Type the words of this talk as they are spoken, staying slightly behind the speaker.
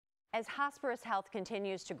As Hosparus Health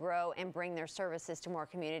continues to grow and bring their services to more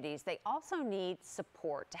communities, they also need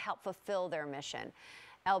support to help fulfill their mission.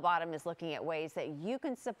 El Bottom is looking at ways that you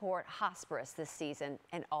can support Hosparus this season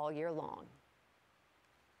and all year long.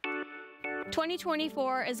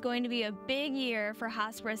 2024 is going to be a big year for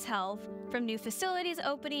Hosparus Health, from new facilities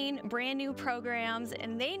opening, brand new programs,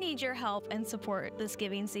 and they need your help and support this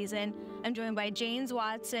giving season. I'm joined by James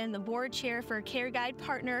Watson, the board chair for Care Guide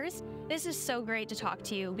Partners. This is so great to talk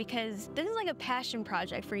to you because this is like a passion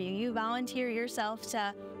project for you. You volunteer yourself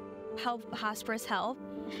to help Hosparus Health,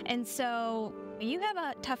 and so you have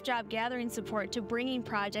a tough job gathering support to bringing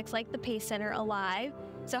projects like the PACE Center alive.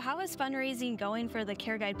 So how is fundraising going for the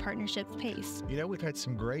Care Guide Partnership's PACE? You know, we've had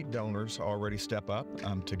some great donors already step up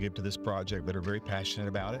to give to this project that are very passionate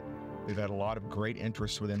about it. We've had a lot of great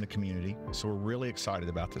interest within the community, so we're really excited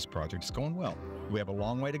about this project. It's going well. We have a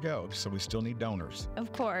long way to go, so we still need donors.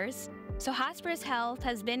 Of course. So Hosparus Health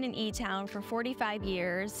has been in E-Town for 45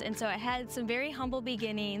 years, and so it had some very humble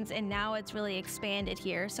beginnings, and now it's really expanded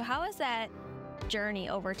here. So how is that journey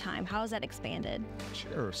over time? How has that expanded?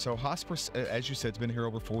 Sure. So Hosparus, as you said, has been here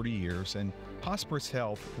over 40 years, and Hosparus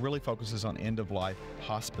Health really focuses on end-of-life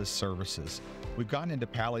hospice services. We've gotten into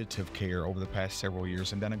palliative care over the past several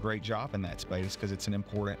years and done a great job in that space because it's an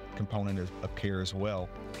important component of care as well.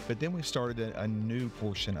 But then we've started a new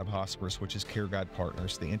portion of Hosparus, which is Care Guide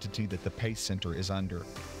Partners, the entity that the PACE Center is under,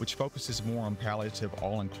 which focuses more on palliative,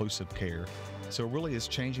 all-inclusive care. So it really is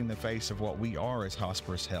changing the face of what we are as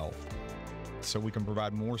Hosparus Health, so we can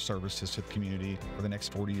provide more services to the community for the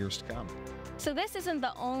next 40 years to come. So this isn't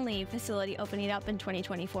the only facility opening up in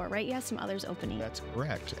 2024, right? You have some others opening. That's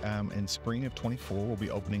correct. In spring of 24, we'll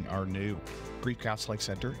be opening our new grief counseling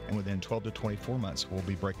center, and within 12 to 24 months, we'll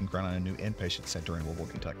be breaking ground on a new inpatient center in Louisville,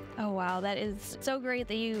 Kentucky. Oh, wow. That is so great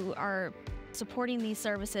that you are supporting these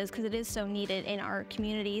services because it is so needed in our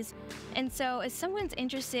communities. And so if someone's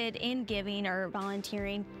interested in giving or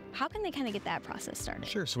volunteering, how can they kind of get that process started?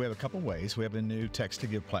 Sure. So we have a couple ways. We have a new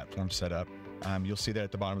text-to-give platform set up. You'll see that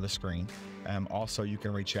at the bottom of the screen. Also, you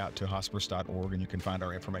can reach out to hosparus.org and you can find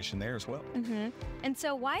our information there as well. And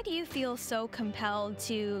so why do you feel so compelled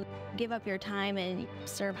to give up your time and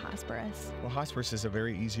serve Hosparus? Well, Hosparus is a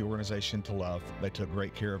very easy organization to love. They took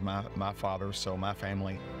great care of my father, so my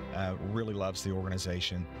family really loves the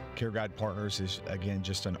organization. Care Guide Partners is, again,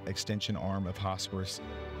 just an extension arm of Hosparus.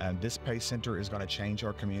 This PACE Center is going to change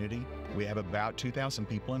our community. We have about 2,000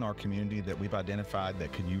 people in our community that we've identified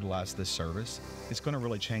that could utilize this service. It's going to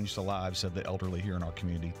really change the lives of the elderly here in our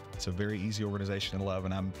community. It's a very easy organization to love,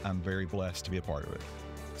 and I'm very blessed to be a part of it.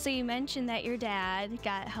 So you mentioned that your dad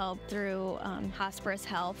got help through Hosparus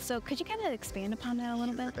Health. So could you kind of expand upon that a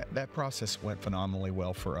little bit? That process went phenomenally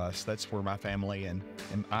well for us. That's where my family and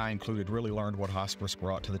I included really learned what Hosparus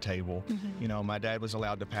brought to the table. You know, my dad was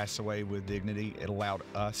allowed to pass away with dignity. It allowed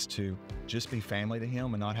us to just be family to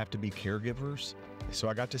him and not have to be caregivers. So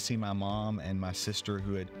I got to see my mom and my sister,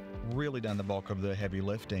 who had really done the bulk of the heavy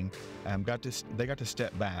lifting. They got to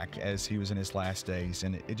step back as he was in his last days,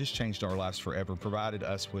 and it just changed our lives forever, provided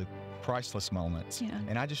us with priceless moments.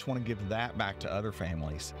 And I just want to give that back to other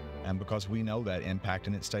families, because we know that impact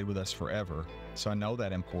and it stayed with us forever. So I know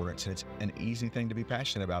that importance. It's an easy thing to be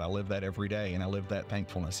passionate about. I live that every day, and I live that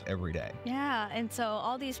thankfulness every day. Yeah, and so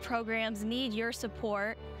all these programs need your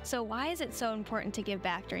support. So why is it so important to give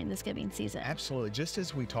back during this giving season? Absolutely. Just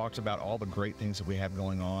as we talked about all the great things that we have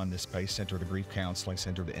going on, this PACE Center, the Grief Counseling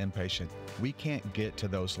Center, the inpatient, we can't get to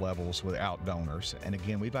those levels without donors. And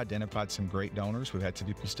again, we've identified some great donors. We've had some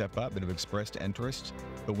people step up that have expressed interest,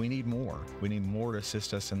 but we need more. We need more to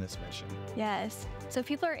assist us in this mission. Yes. So if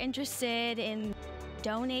people are interested in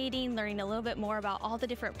donating, learning a little bit more about all the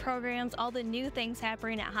different programs, all the new things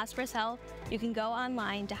happening at Hosparus Health, you can go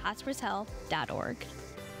online to hosparushealth.org.